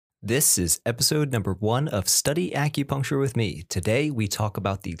This is episode number 1 of Study Acupuncture with me. Today we talk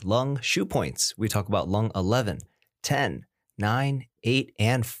about the lung shoe points. We talk about lung 11, 10, 9, 8,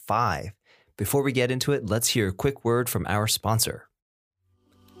 and 5. Before we get into it, let's hear a quick word from our sponsor.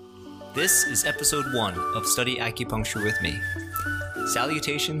 This is episode 1 of Study Acupuncture with me.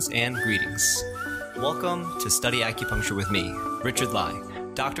 Salutations and greetings. Welcome to Study Acupuncture with me, Richard Lai,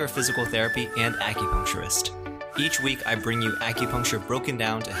 Doctor of Physical Therapy and Acupuncturist. Each week, I bring you acupuncture broken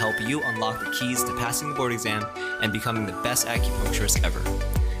down to help you unlock the keys to passing the board exam and becoming the best acupuncturist ever.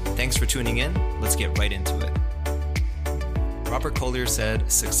 Thanks for tuning in. Let's get right into it. Robert Collier said,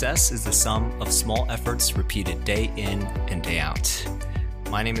 "Success is the sum of small efforts repeated day in and day out."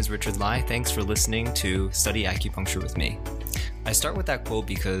 My name is Richard Lai. Thanks for listening to Study Acupuncture with me. I start with that quote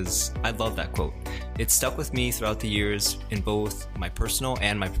because I love that quote. It stuck with me throughout the years in both my personal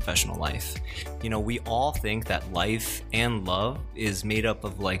and my professional life. You know, we all think that life and love is made up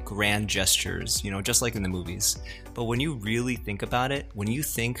of like grand gestures, just like in the movies. But when you really think about it, when you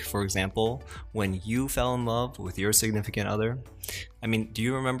think, for example, when you fell in love with your significant other, do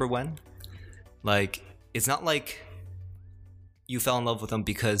you remember when? It's not like you fell in love with them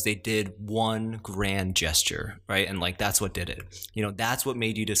because they did one grand gesture, right? And that's what did it. That's what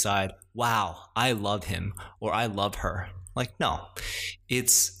made you decide, wow, I love him or I love her. No,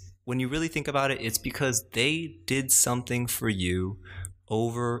 it's when you really think about it, it's because they did something for you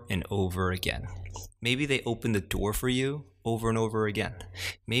over and over again. Maybe they opened the door for you over and over again.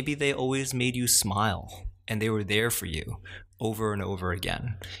 Maybe they always made you smile and they were there for you over and over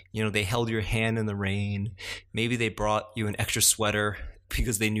again. They held your hand in the rain. Maybe they brought you an extra sweater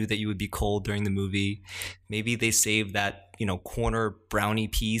because they knew that you would be cold during the movie. Maybe they saved that, corner brownie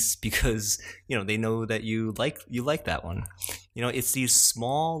piece because, they know that you like that one. It's these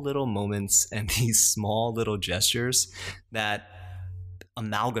small little moments and these small little gestures that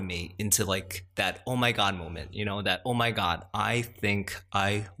amalgamate into that, oh my God moment, that, oh my God, I think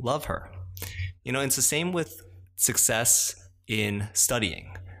I love her. It's the same with success in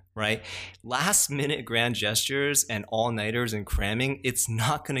studying, right? Last minute grand gestures and all-nighters and cramming, it's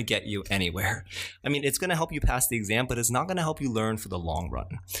not going to get you anywhere. It's going to help you pass the exam, but it's not going to help you learn for the long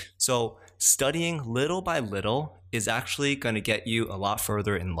run. So studying little by little is actually going to get you a lot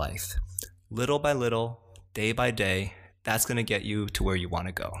further in life. Little by little, day by day, that's going to get you to where you want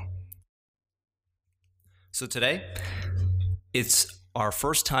to go. So today, it's our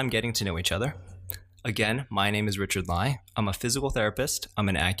first time getting to know each other. Again, my name is Richard Lai. I'm a physical therapist. I'm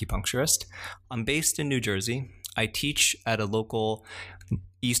an acupuncturist. I'm based in New Jersey. I teach at a local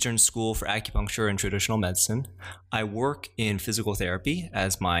Eastern School for Acupuncture and Traditional Medicine. I work in physical therapy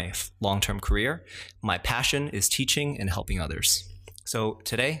as my long-term career. My passion is teaching and helping others. So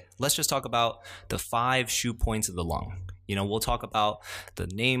today, let's just talk about the 5 shoe points of the lung. We'll talk about the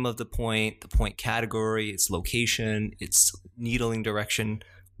name of the point category, its location, its needling direction,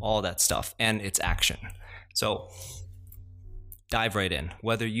 all that stuff, and its action. So dive right in.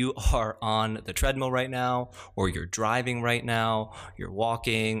 Whether you are on the treadmill right now, or you're driving right now, you're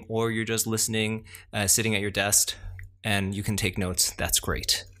walking, or you're just listening, sitting at your desk, and you can take notes, that's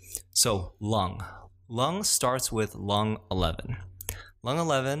great. So lung. Lung starts with lung 11. Lung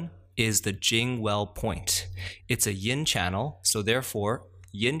 11 is the Jing-Well point. It's a yin channel, so therefore,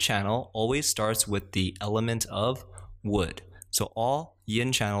 yin channel always starts with the element of wood. So all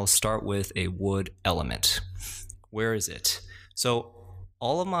yin channels start with a wood element. Where is it? So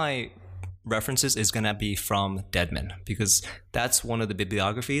all of my references is going to be from Deadman because that's one of the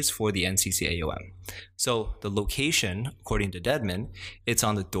bibliographies for the NCCAOM. So the location, according to Deadman, it's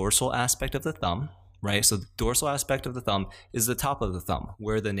on the dorsal aspect of the thumb, right? So the dorsal aspect of the thumb is the top of the thumb,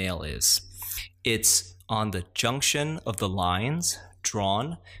 where the nail is. It's on the junction of the lines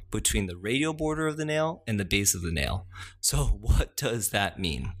drawn between the radial border of the nail and the base of the nail. So what does that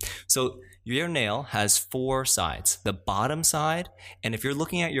mean? So your nail has 4 sides, the bottom side, and if you're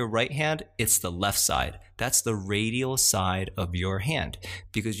looking at your right hand, it's the left side. That's the radial side of your hand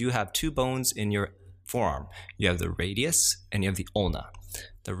because you have 2 bones in your forearm. You have the radius and you have the ulna.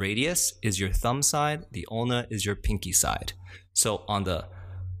 The radius is your thumb side, the ulna is your pinky side. So on the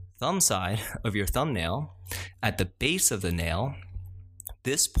thumb side of your thumbnail, at the base of the nail,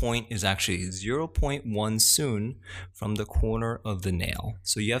 this point is actually 0.1 sun from the corner of the nail.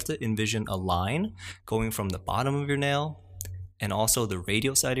 So you have to envision a line going from the bottom of your nail and also the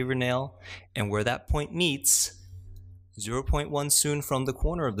radial side of your nail. And where that point meets, 0.1 sun from the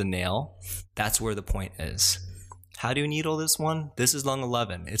corner of the nail, that's where the point is. How do you needle this one? This is lung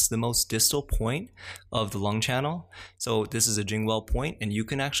 11. It's the most distal point of the lung channel. So this is a Jing-Well point, and you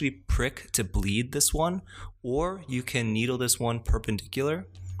can actually prick to bleed this one, or you can needle this one perpendicular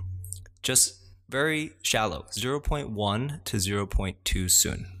just very shallow, 0.1 to 0.2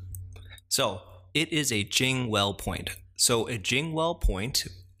 sun. So it is a Jing-Well point. So a Jing-Well point,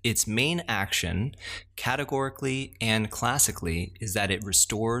 its main action, categorically and classically, is that it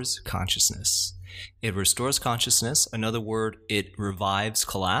restores consciousness. It restores consciousness. Another word, it revives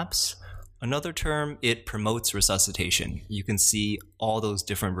collapse. Another term, it promotes resuscitation. You can see all those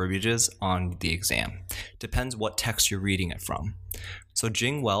different verbiages on the exam. Depends what text you're reading it from. So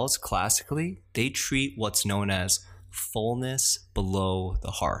Jing-Wells, classically, they treat what's known as fullness below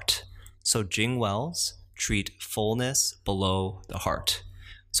the heart. So Jing-Wells treat fullness below the heart.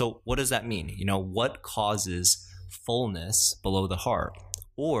 So what does that mean? What causes fullness below the heart?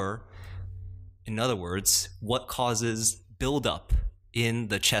 Or, in other words, what causes buildup in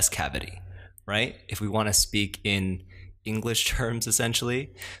the chest cavity? Right? If we want to speak in English terms,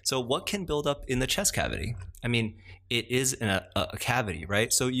 essentially. So what can build up in the chest cavity? I mean, it is a cavity,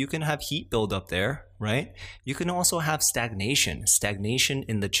 right? So you can have heat build up there, right? You can also have stagnation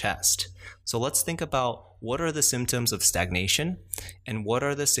in the chest. So let's think about what are the symptoms of stagnation and what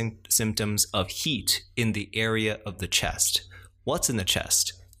are the symptoms of heat in the area of the chest. What's in the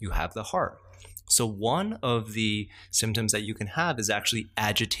chest? You have the heart. So one of the symptoms that you can have is actually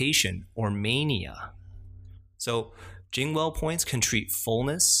agitation or mania. So Jing-Well points can treat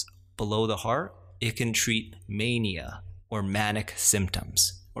fullness below the heart. It can treat mania or manic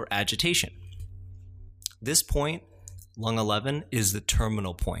symptoms or agitation. This point, lung 11, is the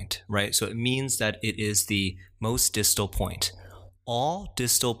terminal point, right? So it means that it is the most distal point. All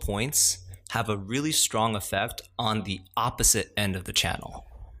distal points have a really strong effect on the opposite end of the channel.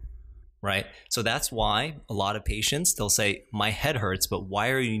 Right? So that's why a lot of patients, they'll say, my head hurts, but why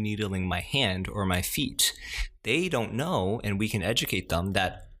are you needling my hand or my feet? They don't know, and we can educate them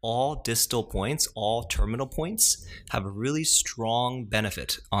that all distal points, all terminal points have a really strong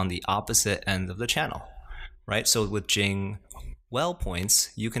benefit on the opposite end of the channel, right? So with Jing-Well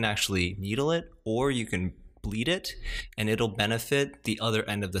points, you can actually needle it or you can bleed it, and it'll benefit the other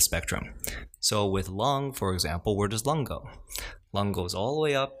end of the spectrum. So with lung, for example, where does lung go? Lung goes all the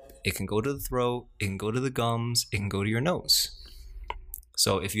way up. It can go to the throat, it can go to the gums, it can go to your nose.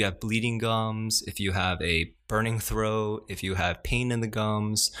 So if you have bleeding gums, if you have a burning throat, if you have pain in the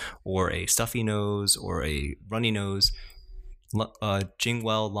gums, or a stuffy nose, or a runny nose,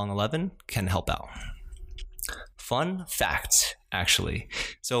 Jing-Well lung 11 can help out. Fun fact, actually.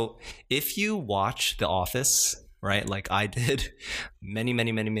 So if you watch The Office, right, like I did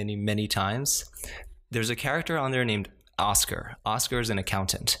many times, there's a character on there named Oscar. Oscar is an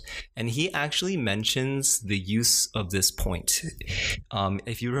accountant, and he actually mentions the use of this point.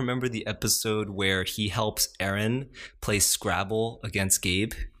 If you remember the episode where he helps Aaron play Scrabble against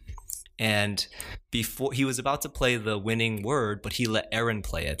Gabe, and before he was about to play the winning word, but he let Aaron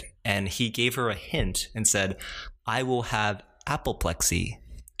play it, and he gave her a hint and said, I will have apoplexy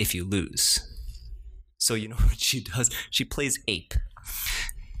if you lose. So you know what she does? She plays ape.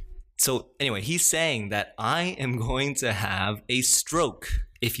 So anyway, he's saying that I am going to have a stroke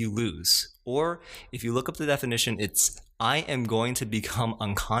if you lose. Or if you look up the definition, it's I am going to become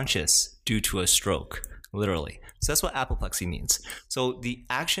unconscious due to a stroke, literally. So that's what apoplexy means. So the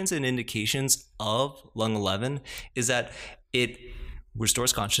actions and indications of lung 11 is that it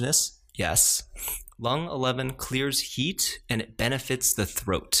restores consciousness, yes. Lung 11 clears heat and it benefits the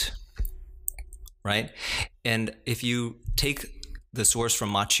throat, right? And if you take the source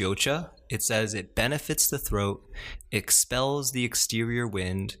from Machiocha, it says it benefits the throat, expels the exterior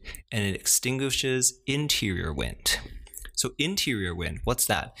wind, and it extinguishes interior wind. So interior wind, what's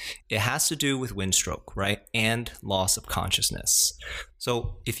that? It has to do with wind stroke, right? And loss of consciousness.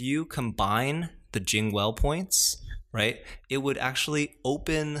 So if you combine the Jing-Well points, right, it would actually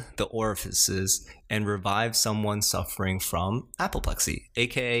open the orifices and revive someone suffering from apoplexy,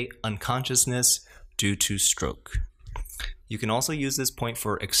 aka unconsciousness due to stroke. You can also use this point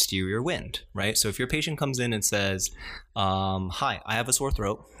for exterior wind, right? So if your patient comes in and says, hi, I have a sore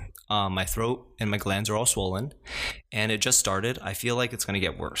throat. My throat and my glands are all swollen and it just started. I feel like it's going to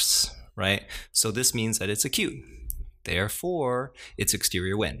get worse, right? So this means that it's acute. Therefore, it's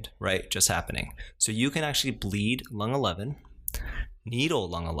exterior wind, right? Just happening. So you can actually bleed lung 11, needle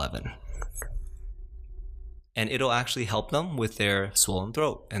lung 11, and it'll actually help them with their swollen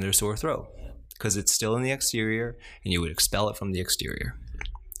throat and their sore throat, because it's still in the exterior and you would expel it from the exterior.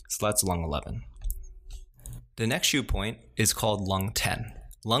 So that's lung 11. The next shu point is called lung 10.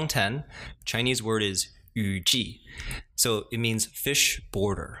 Lung 10, Chinese word is yu ji. So it means fish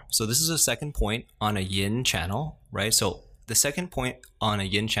border. So this is a second point on a yin channel, right? So the second point on a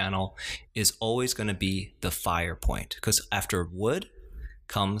yin channel is always going to be the fire point, because after wood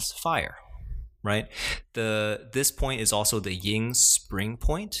comes fire, right? This point is also the yin spring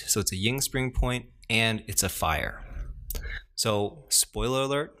point. So it's a yin spring point and it's a fire. So spoiler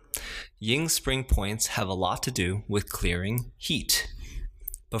alert, yin spring points have a lot to do with clearing heat.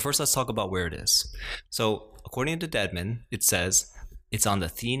 But first, let's talk about where it is. So according to Dedman, it says it's on the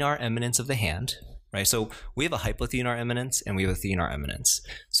thenar eminence of the hand, right? So we have a hypothenar eminence and we have a thenar eminence.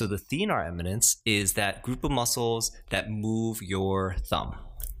 So the thenar eminence is that group of muscles that move your thumb,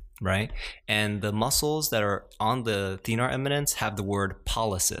 right? And the muscles that are on the thenar eminence have the word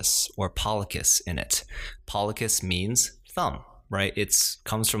pollicis or pollicis in it. Pollicis means thumb, right? It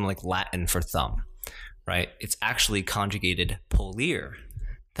comes from like Latin for thumb, right? It's actually conjugated polliere.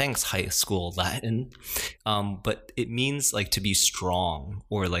 Thanks, high school Latin. But it means like to be strong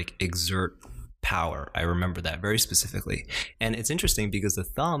or like exert power. I remember that very specifically. And it's interesting because the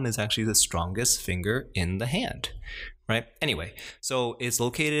thumb is actually the strongest finger in the hand, right? Anyway, so it's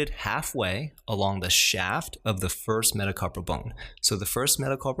located halfway along the shaft of the first metacarpal bone. So the first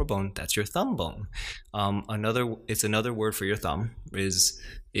metacarpal bone, that's your thumb bone. It's another word for your thumb is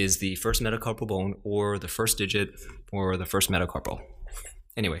the first metacarpal bone or the first digit or the first metacarpal.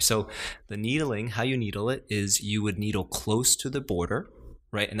 Anyway, so the needling, how you needle it is you would needle close to the border,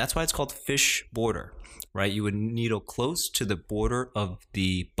 right? And that's why it's called fish border, right? You would needle close to the border of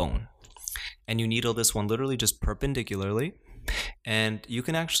the bone. And you needle this one literally just perpendicularly. And you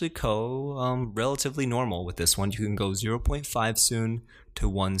can actually go relatively normal with this one. You can go 0.5 soon to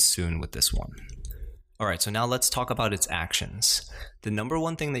 1 soon with this one. All right, so now let's talk about its actions. The number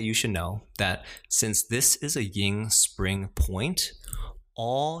one thing that you should know that since this is a yin spring point,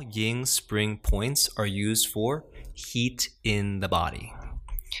 all yin spring points are used for heat in the body.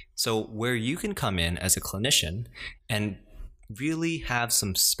 So where you can come in as a clinician and really have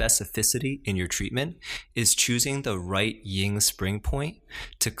some specificity in your treatment is choosing the right yin spring point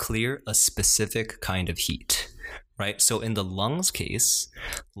to clear a specific kind of heat, right? So in the lungs case,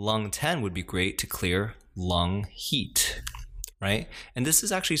 lung 10 would be great to clear lung heat, right? And this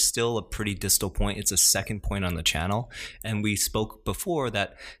is actually still a pretty distal point. It's a second point on the channel. And we spoke before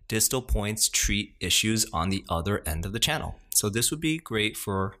that distal points treat issues on the other end of the channel. So this would be great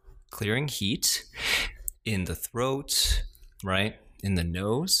for clearing heat in the throat, right? In the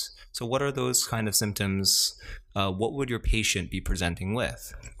nose. So what are those kind of symptoms? What would your patient be presenting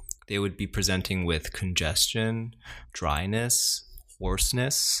with? They would be presenting with congestion, dryness,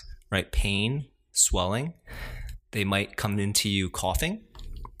 hoarseness, right? Pain, swelling. They might come into you coughing,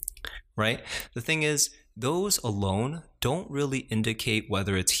 right? The thing is, those alone don't really indicate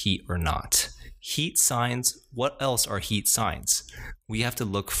whether it's heat or not. Heat signs, what else are heat signs? We have to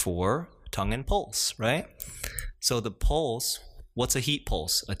look for tongue and pulse, right? So the pulse, what's a heat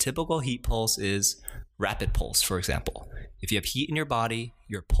pulse? A typical heat pulse is rapid pulse, for example. If you have heat in your body,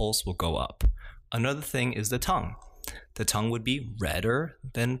 your pulse will go up. Another thing is the tongue. The tongue would be redder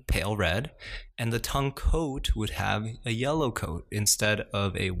than pale red, and the tongue coat would have a yellow coat instead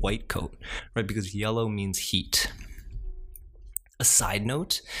of a white coat, right? Because yellow means heat. A side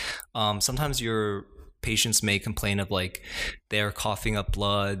note, sometimes your patients may complain of like they're coughing up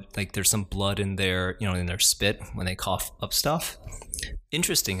blood, like there's some blood in their, in their spit when they cough up stuff.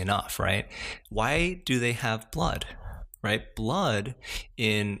 Interesting enough, right? Why do they have blood? Right? Blood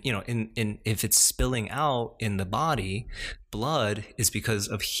in if it's spilling out in the body, blood is because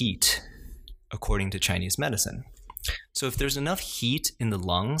of heat, according to Chinese medicine. So if there's enough heat in the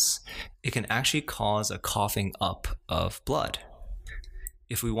lungs, it can actually cause a coughing up of blood.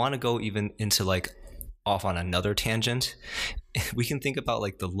 If we want to go even into like off on another tangent, we can think about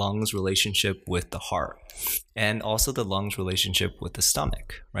like the lungs relationship with the heart and also the lungs relationship with the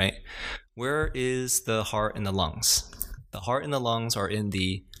stomach, right? Where is the heart and the lungs? The heart and the lungs are in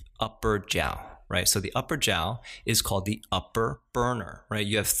the upper jiao, right? So the upper jiao is called the upper burner, right?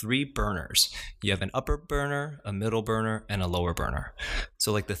 You have 3 burners. You have an upper burner, a middle burner, and a lower burner.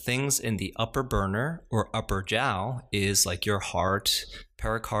 So like the things in the upper burner or upper jiao is like your heart,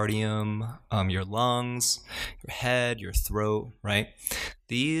 pericardium, your lungs, your head, your throat, right?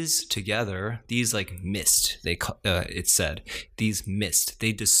 These together, these like mist, it's said, these mist,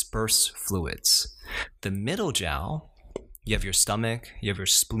 they disperse fluids. The middle jiao, you have your stomach, you have your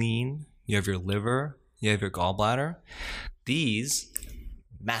spleen, you have your liver, you have your gallbladder. These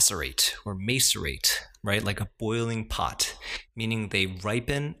macerate or macerate, right? Like a boiling pot, meaning they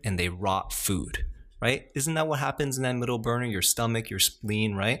ripen and they rot food, right? Isn't that what happens in that middle burner? Your stomach, your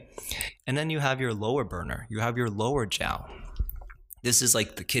spleen, right? And then you have your lower burner. You have your lower jiao. This is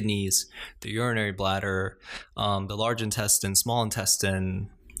like the kidneys, the urinary bladder, the large intestine, small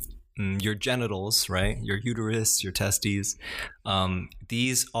intestine, your genitals, right? Your uterus, your testes.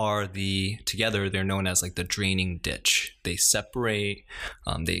 These are together, they're known as like the draining ditch. They separate,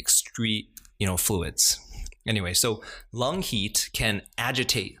 they excrete, fluids. Anyway, so lung heat can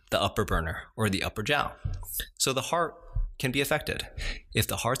agitate the upper burner or the upper jiao. So the heart can be affected. If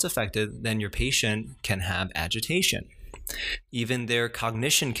the heart's affected, then your patient can have agitation. Even their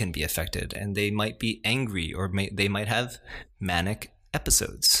cognition can be affected, and they might be angry, or they might have manic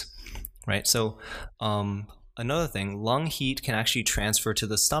episodes, right? So another thing, lung heat can actually transfer to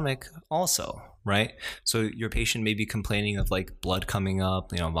the stomach also, right? So your patient may be complaining of like blood coming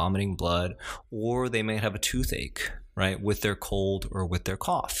up, vomiting blood, or they might have a toothache, right, with their cold or with their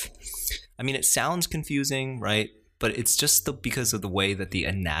cough. I mean, it sounds confusing, right? But it's just because of the way that the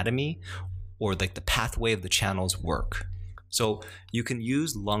anatomy or like the pathway of the channels work. So you can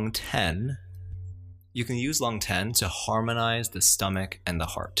use lung 10. You can use lung 10 to harmonize the stomach and the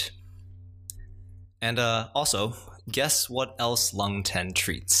heart. And also, guess what else lung 10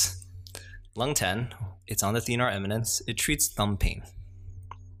 treats? Lung 10, it's on the thenar eminence. It treats thumb pain.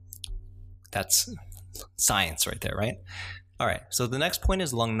 That's science right there, right? All right, so the next point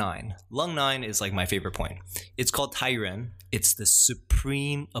is lung 9. Lung 9 is like my favorite point. It's called Taiyuan. It's the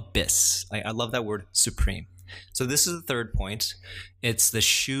supreme abyss. I love that word, supreme. So this is the third point. It's the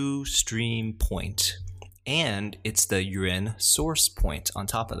Shu stream point. And it's the yuan source point on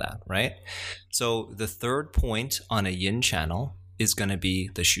top of that, right? So the third point on a yin channel is going to be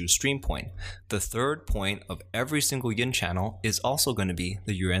the Shu stream point. The third point of every single yin channel is also going to be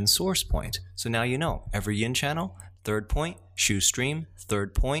the yuan source point. So now you know, every yin channel, third point, Shu stream,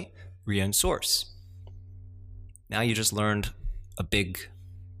 third point, yuan source. Now you just learned a big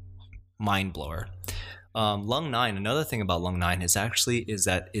mind blower. Lung 9, another thing about lung 9 is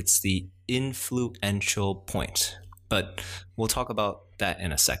that it's the influential point, but we'll talk about that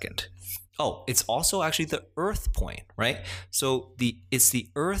in a second. Oh, it's also actually the earth point, right? So it's the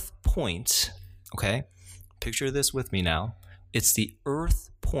earth point, okay? Picture this with me now. It's the earth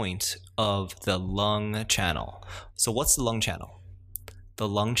point of the lung channel. So what's the lung channel? The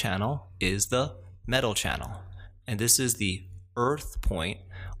lung channel is the metal channel, and this is the earth point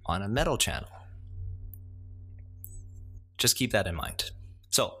on a metal channel. Just keep that in mind.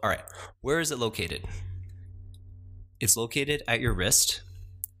 So, all right, where is it located? It's located at your wrist.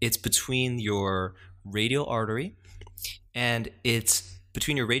 It's between your radial artery, and it's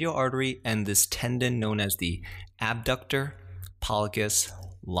between your radial artery and this tendon known as the abductor pollicis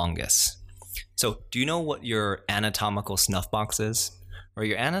longus. So, do you know what your anatomical snuff box is? Or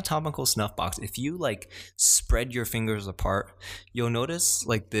your anatomical snuff box, if you like spread your fingers apart, you'll notice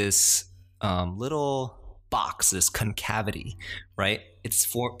like this little box, this concavity, right?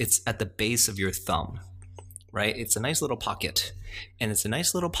 It's at the base of your thumb, right? It's a nice little pocket, and it's a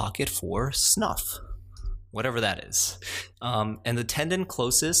nice little pocket for snuff, whatever that is. And the tendon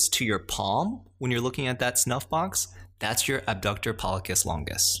closest to your palm, when you're looking at that snuff box, that's your abductor pollicis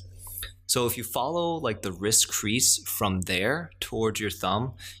longus. So if you follow like the wrist crease from there towards your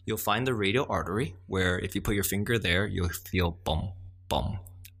thumb, you'll find the radial artery, where if you put your finger there, you'll feel bum, bum,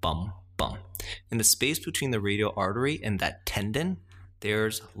 bum, bum. In the space between the radial artery and that tendon,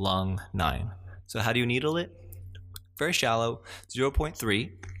 there's lung 9. So how do you needle it? Very shallow,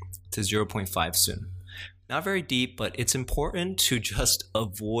 0.3 to 0.5 sun. Not very deep, but it's important to just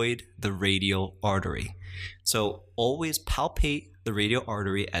avoid the radial artery. So always palpate the radial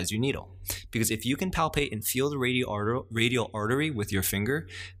artery as you needle. Because if you can palpate and feel the radial artery with your finger,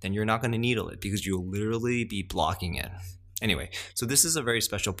 then you're not going to needle it, because you'll literally be blocking it. Anyway, so this is a very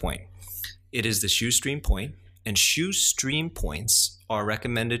special point. It is the Shu stream point, and Shu stream points are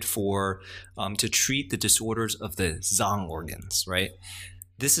recommended for to treat the disorders of the Zang organs, right?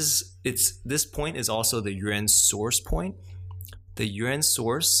 This point is also the yuan source point. The yuan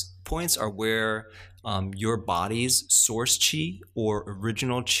source points are where your body's source qi or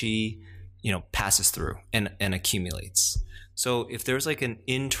original qi, passes through and accumulates. So if there's like an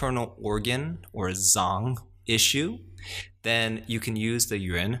internal organ or a Zang issue, then you can use the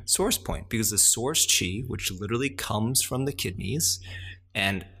yuan source point, because the source qi, which literally comes from the kidneys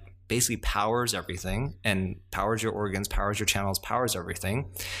and basically powers everything and powers your organs, powers your channels, powers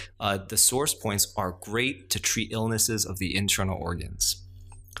everything. The source points are great to treat illnesses of the internal organs.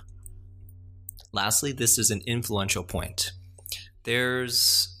 Lastly, this is an influential point.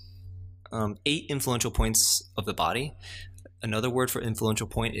 There's 8 influential points of the body. Another word for influential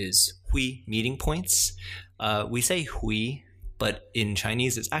point is hui, meeting points. We say hui, but in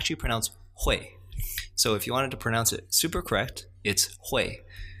Chinese it's actually pronounced hui. So if you wanted to pronounce it super correct, it's hui.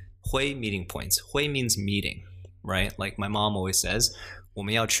 Hui, meeting points. Hui means meeting, right? Like my mom always says, 我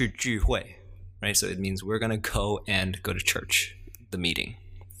们要去聚会, right? So it means we're going to go to church, the meeting.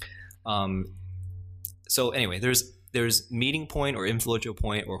 So anyway, there's meeting point or influential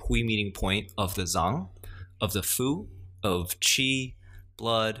point or hui meeting point of the zang, of the fu, of qi,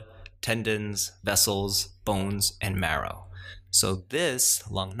 blood, tendons, vessels, bones, and marrow. So this,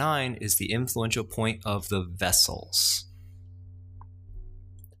 lung 9, is the influential point of the vessels.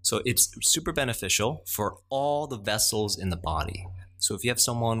 So it's super beneficial for all the vessels in the body. So if you have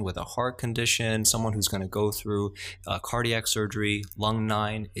someone with a heart condition, someone who's going to go through cardiac surgery, lung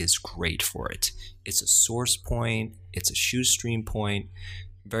 9 is great for it. It's a source point, it's a shoestring point,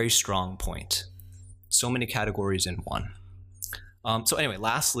 very strong point. So many categories in one. So anyway,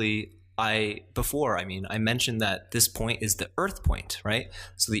 lastly, I mentioned that this point is the earth point, right?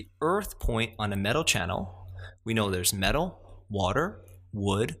 So the earth point on a metal channel, we know there's metal, water,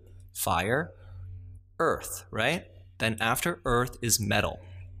 wood, fire, earth, right? Then after earth is metal.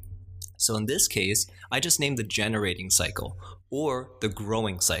 So in this case, I just named the generating cycle or the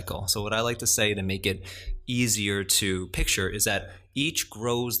growing cycle. So what I like to say to make it easier to picture is that each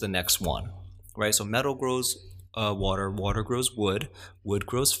grows the next one, right? So metal grows water, water grows wood, wood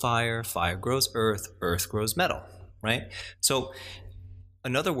grows fire, fire grows earth, earth grows metal, right? So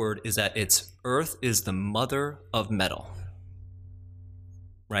another word is that earth is the mother of metal,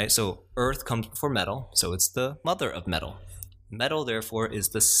 right? So earth comes before metal, so it's the mother of metal. Metal, therefore, is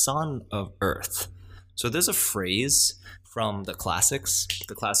the son of earth. So there's a phrase from the classics,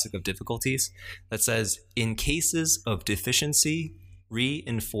 the classic of difficulties, that says, in cases of deficiency,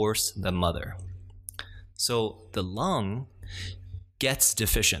 reinforce the mother. So the lung gets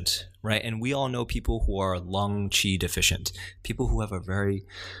deficient, right? And we all know people who are lung qi deficient, people who have a very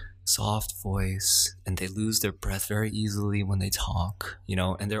soft voice and they lose their breath very easily when they talk,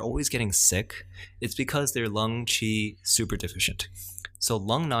 and they're always getting sick. It's because their lung qi super deficient. So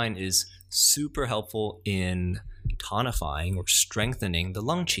lung 9 is super helpful in tonifying or strengthening the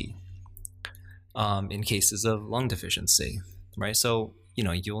lung qi in cases of lung deficiency, right? So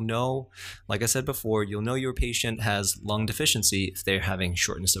you'll know, like I said before, you'll know your patient has lung deficiency if they're having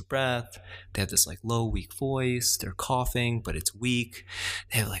shortness of breath, they have this like low, weak voice, they're coughing, but it's weak,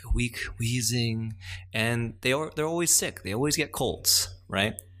 they have like a weak wheezing, and they're always sick, they always get colds,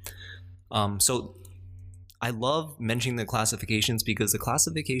 right? So I love mentioning the classifications because the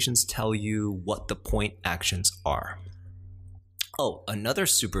classifications tell you what the point actions are. Oh, another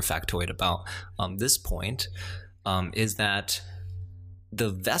super factoid about this point is that the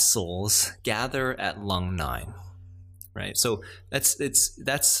vessels gather at lung 9, right? So that's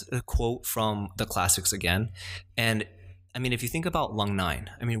a quote from the classics again. And I mean, if you think about lung 9,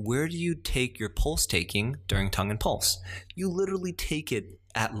 I mean, where do you take your pulse taking during tongue and pulse? You literally take it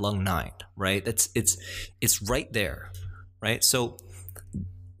at lung 9, right? It's right there, right? So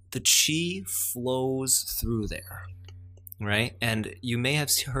the qi flows through there, right? And you may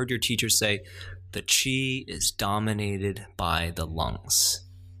have heard your teacher say, the qi is dominated by the lungs,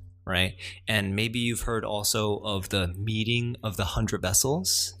 right? And maybe you've heard also of the meeting of the 100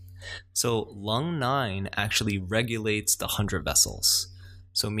 vessels. So lung 9 actually regulates the 100 vessels.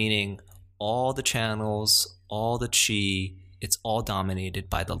 So meaning all the channels, all the qi, it's all dominated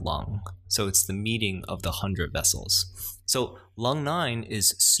by the lung. So it's the meeting of the 100 vessels. So lung 9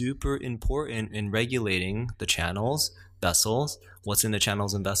 is super important in regulating the channels, vessels. What's in the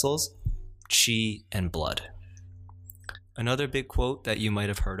channels and vessels? Qi and blood. Another big quote that you might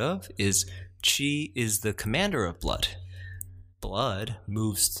have heard of is, qi is the commander of blood. Blood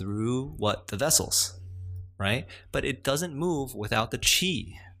moves through the vessels, right? But it doesn't move without the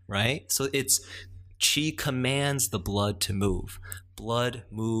qi, right? So it's qi commands the blood to move. Blood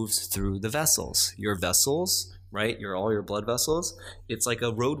moves through the vessels. Your vessels, right? All your blood vessels, it's like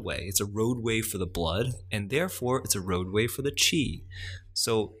a roadway. It's a roadway for the blood, and therefore it's a roadway for the qi.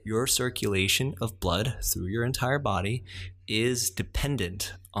 So your circulation of blood through your entire body is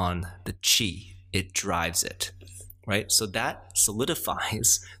dependent on the qi. It drives it, right? So that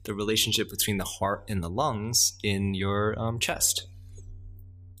solidifies the relationship between the heart and the lungs in your chest.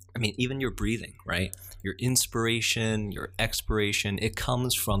 I mean, even your breathing, right? Your inspiration, your expiration, it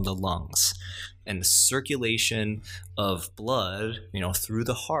comes from the lungs. And the circulation of blood, through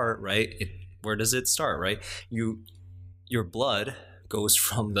the heart, right? Where does it start, right? Your blood goes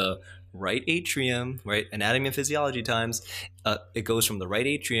from the right atrium, right? Anatomy and physiology times, it goes from the right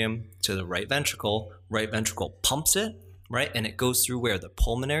atrium to the right ventricle. Right ventricle pumps it, right? And it goes through where? The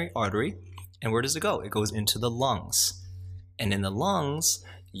pulmonary artery. And where does it go? It goes into the lungs. And in the lungs,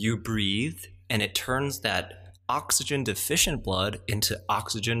 you breathe, and it turns that oxygen deficient blood into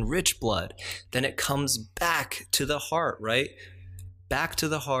oxygen rich blood. Then it comes back to the heart, right? back to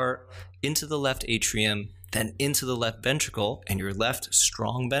the heart, into the left atrium, then into the left ventricle, and your left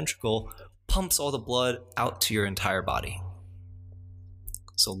strong ventricle pumps all the blood out to your entire body.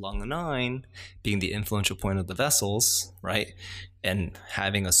 So lung 9 being the influential point of the vessels, right? And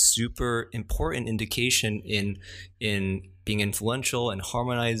having a super important indication in being influential and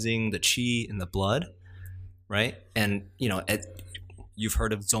harmonizing the qi in the blood, right? And, you've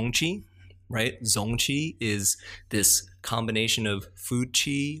heard of zongqi, right? Zongqi is this combination of food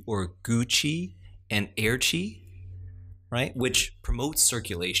qi or gu qi and air qi, right? Which promotes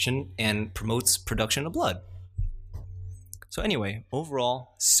circulation and promotes production of blood. So anyway,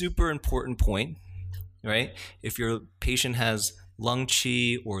 overall, super important point, right? If your patient has lung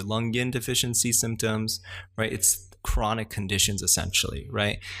qi or lung yin deficiency symptoms, right? It's chronic conditions essentially,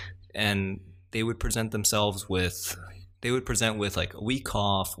 right? And they would present with like a weak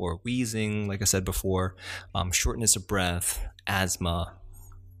cough or wheezing, like I said before, shortness of breath, asthma.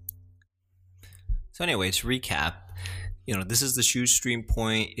 So anyway, to recap, this is the Shu stream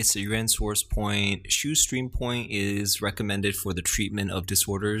point. It's the yuan source point. Shu stream point is recommended for the treatment of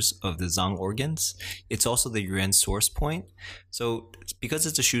disorders of the Zang organs. It's also the yuan source point. So because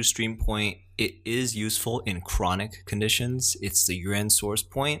it's a Shu stream point, it is useful in chronic conditions. It's the yuan source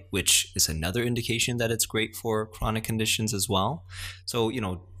point, which is another indication that it's great for chronic conditions as well. So,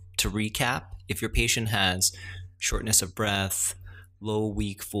 to recap, if your patient has shortness of breath, low,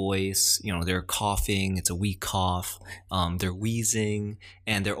 weak voice, they're coughing, it's a weak cough, they're wheezing,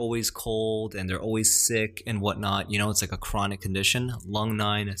 and they're always cold, and they're always sick and whatnot, it's like a chronic condition. Lung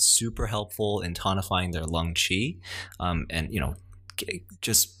 9 is super helpful in tonifying their lung qi, and,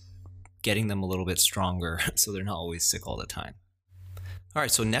 just getting them a little bit stronger so they're not always sick all the time. All right,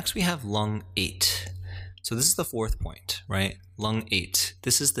 so next we have lung 8. So this is the fourth point, right? Lung 8.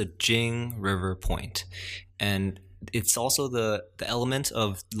 This is the Jing River point. And it's also the element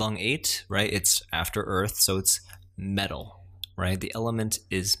of lung 8, right? It's after earth, so it's metal, right? The element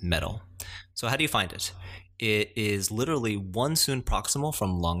is metal. So how do you find it? It is literally 1 sun proximal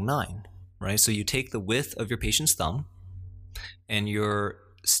from lung 9, right? So you take the width of your patient's thumb, and you're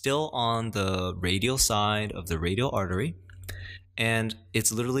still on the radial side of the radial artery, and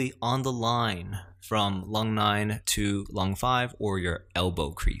it's literally on the line from lung 9 to lung 5 or your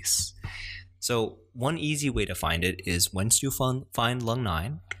elbow crease. So one easy way to find it is once you find lung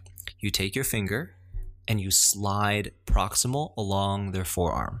 9, you take your finger and you slide proximal along their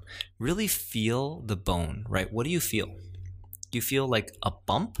forearm. Really feel the bone, right? What do you feel? You feel like a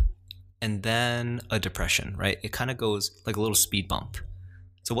bump and then a depression, right? It kind of goes like a little speed bump.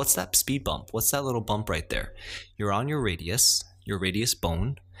 So what's that speed bump? What's that little bump right there? You're on your radius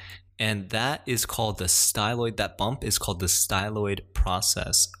bone, and that is called the styloid. That bump is called the styloid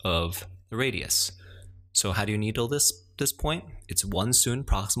process of the radius. So how do you needle this point? It's 1 sun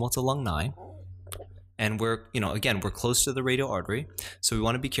proximal to lung 9. And we're close to the radial artery. So we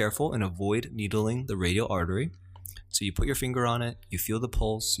want to be careful and avoid needling the radial artery. So you put your finger on it, you feel the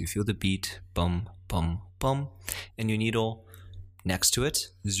pulse, you feel the beat, bum, bum, bum, and you needle next to it,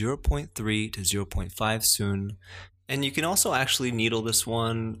 0.3 to 0.5 sun. And you can also actually needle this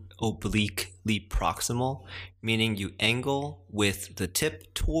one obliquely proximal, meaning you angle with the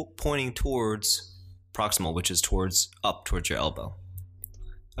tip pointing towards proximal, which is up towards your elbow,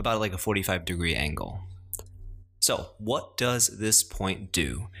 about like a 45-degree angle. So what does this point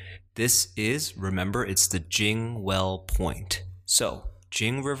do? This is, remember, it's the Jing Well point. So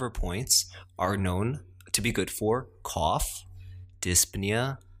Jing River points are known to be good for cough,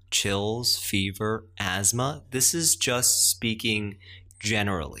 dyspnea, chills, fever, asthma. This is just speaking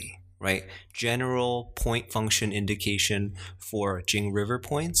generally, right? General point function indication for Jing River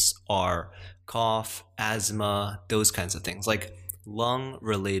points are cough, asthma, those kinds of things, like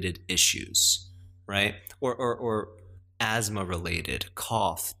lung-related issues, right? Or asthma-related,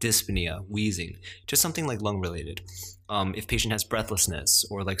 cough, dyspnea, wheezing, just something like lung-related. If patient has breathlessness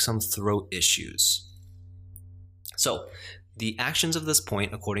or like some throat issues. So the actions of this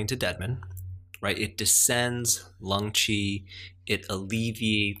point, according to Dedman, right, it descends lung qi, it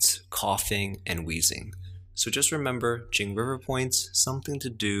alleviates coughing and wheezing. So just remember, Jing River points, something to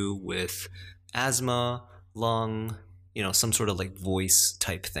do with asthma, lung, some sort of like voice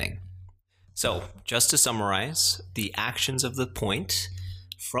type thing. So just to summarize, the actions of the point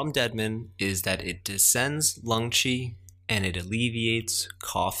from Dedman is that it descends lung qi and it alleviates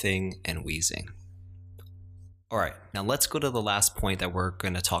coughing and wheezing. All right, now let's go to the last point that we're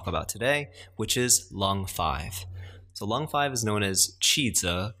going to talk about today, which is lung 5. So lung 5 is known as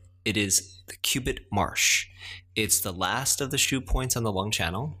Qizi. It is the cubit marsh. It's the last of the Shu points on the lung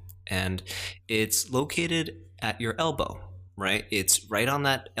channel, and it's located at your elbow, right? It's right on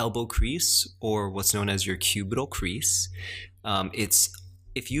that elbow crease, or what's known as your cubital crease. It's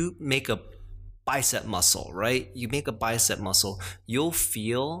if you make a bicep muscle, right? You make a bicep muscle, you'll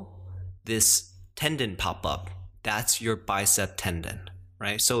feel this tendon pop up. That's your bicep tendon,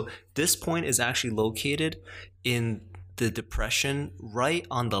 right? So this point is actually located in the depression right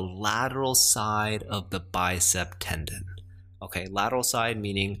on the lateral side of the bicep tendon. Okay, lateral side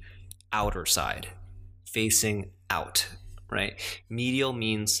meaning outer side, facing out, right? Medial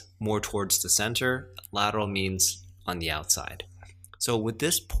means more towards the center, lateral means on the outside. So with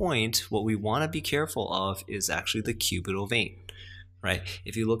this point, what we want to be careful of is actually the cubital vein, right?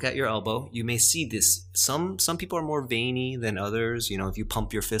 If you look at your elbow, you may see this. Some people are more veiny than others. You know, if you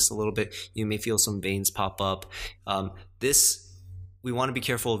pump your fist a little bit, you may feel some veins pop up. We want to be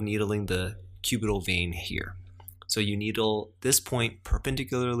careful of needling the cubital vein here. So you needle this point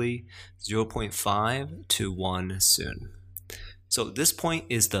perpendicularly 0.5 to 1 sun. So this point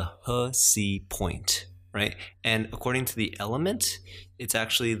is the He point, right? And according to the element, it's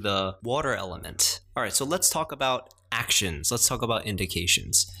actually the water element. All right, so let's talk about actions. Let's talk about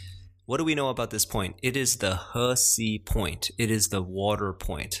indications. What do we know about this point? It is the He point. It is the water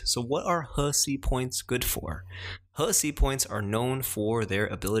point. So what are He points good for? He points are known for their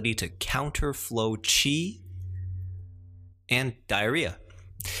ability to counterflow qi and diarrhea.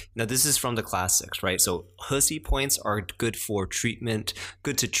 Now, this is from the classics, right? So He points are good for treatment,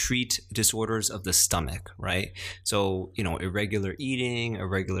 good to treat disorders of the stomach, right? So, you know, irregular eating,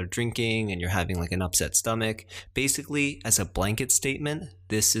 irregular drinking, and you're having like an upset stomach. Basically, as a blanket statement,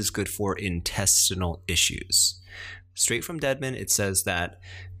 this is good for intestinal issues. Straight from Deadman, it says that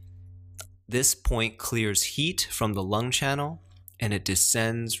this point clears heat from the lung channel and it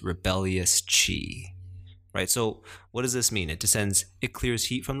descends rebellious qi. Right, so what does this mean? It clears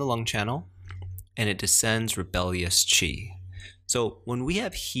heat from the lung channel and it descends rebellious qi. So when we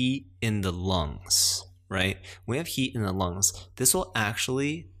have heat in the lungs, right? When we have heat in the lungs, this will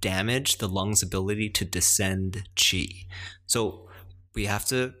actually damage the lung's ability to descend qi. So we have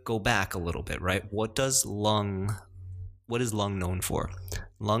to go back a little bit, right? What is lung known for?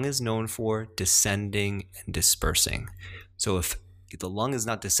 Lung is known for descending and dispersing. So if the lung is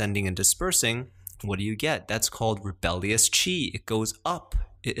not descending and dispersing, what do you get? That's called rebellious qi. It goes up.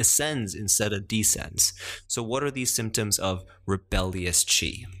 It ascends instead of descends. So what are these symptoms of rebellious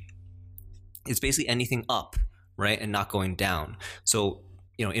qi? It's basically anything up, right, and not going down. So,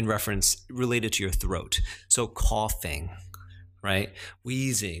 you know, in reference related to your throat. So coughing, right?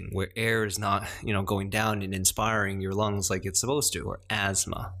 Wheezing, where air is not, you know, going down and inspiring your lungs like it's supposed to, or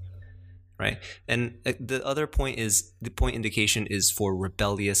asthma. Right? And the other point is, the point indication is for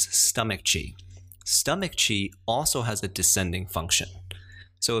rebellious stomach qi. Stomach qi also has a descending function.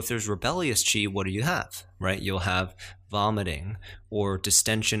 So if there's rebellious qi, what do you have, right? You'll have vomiting or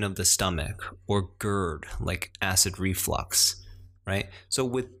distension of the stomach or GERD, like acid reflux, right? So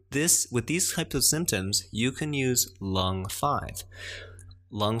with these types of symptoms, you can use Lung 5.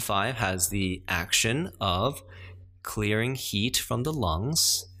 Lung 5 has the action of clearing heat from the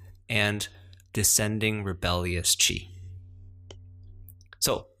lungs and descending rebellious qi.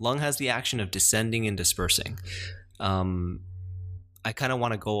 So lung has the action of descending and dispersing. I kind of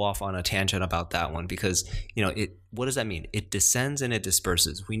want to go off on a tangent about that one because, you know, what does that mean? It descends and it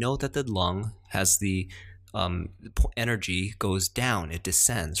disperses. We know that the lung has the energy goes down, it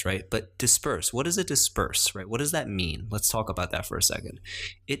descends, right? But disperse, what does it disperse, right? What does that mean? Let's talk about that for a second.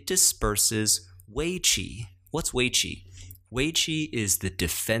 It disperses Wei qi. What's Wei qi? Wei qi is the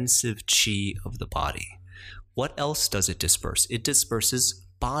defensive qi of the body. What else does it disperse? It disperses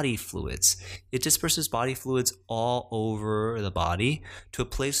body fluids. It disperses body fluids all over the body to a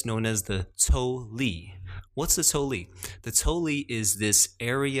place known as the Cao Li. What's the Cao Li? The Cao Li is this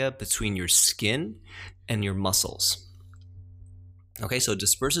area between your skin and your muscles. Okay, so it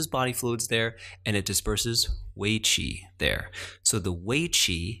disperses body fluids there, and it disperses Wei qi there. So the Wei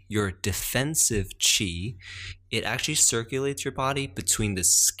qi, your defensive qi, it actually circulates your body between the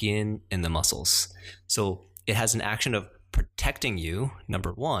skin and the muscles. So it has an action of protecting you,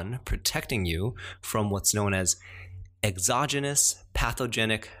 number one, protecting you from what's known as exogenous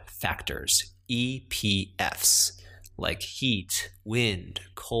pathogenic factors, EPFs, like heat, wind,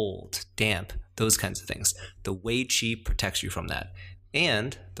 cold, damp, those kinds of things. The Wei qi protects you from that.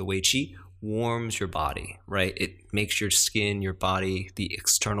 And the Wei qi warms your body, right? It makes your skin, your body, the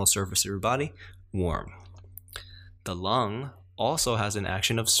external surface of your body warm. The lung also has an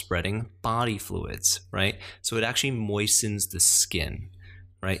action of spreading body fluids, right? So it actually moistens the skin,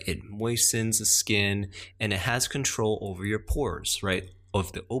 right? It moistens the skin and it has control over your pores, right?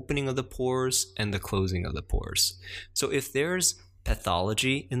 of the opening of the pores and the closing of the pores. So if there's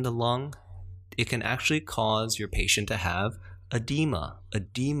pathology in the lung, it can actually cause your patient to have edema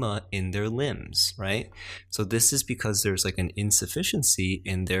in their limbs, right? So this is because there's like an insufficiency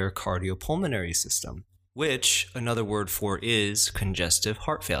in their cardiopulmonary system, which another word for is congestive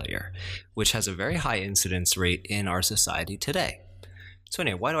heart failure, which has a very high incidence rate in our society today. So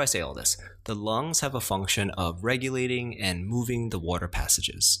anyway, why do I say all this? The lungs have a function of regulating and moving the water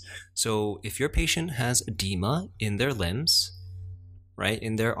passages. So if your patient has edema in their limbs, right,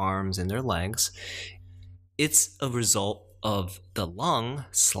 in their arms, in their legs, it's a result of the lung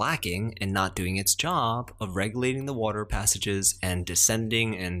slacking and not doing its job of regulating the water passages and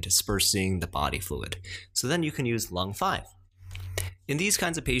descending and dispersing the body fluid. So then you can use lung 5. In these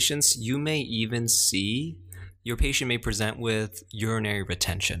kinds of patients, you may even see your patient may present with urinary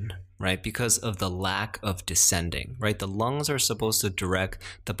retention, right? Because of the lack of descending, right? The lungs are supposed to direct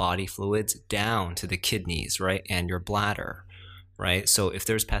the body fluids down to the kidneys, right? And your bladder, right? So if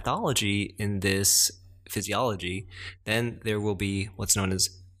there's pathology in this physiology, then there will be what's known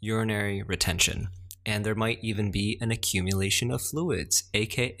as urinary retention. And there might even be an accumulation of fluids,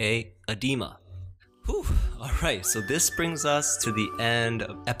 aka edema. Whew. All right, so this brings us to the end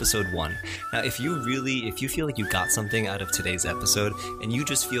of episode 1. Now, if you feel like you got something out of today's episode and you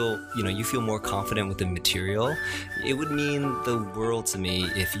just feel, you feel more confident with the material, it would mean the world to me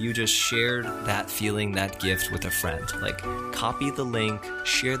if you just shared that feeling, that gift with a friend. Like, copy the link,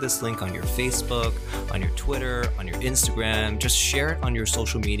 share this link on your Facebook, on your Twitter, on your Instagram, just share it on your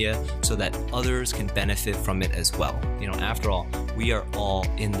social media so that others can benefit from it as well. After all, we are all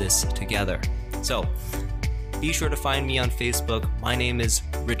in this together. So be sure to find me on Facebook. My name is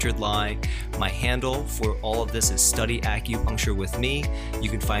Richard Lai. My handle for all of this is Study Acupuncture with Me. You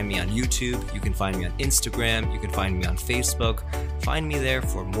can find me on YouTube. You can find me on Instagram. You can find me on Facebook. Find me there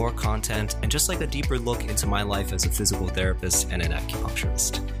for more content and just like a deeper look into my life as a physical therapist and an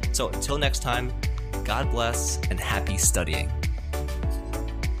acupuncturist. So until next time, God bless and happy studying.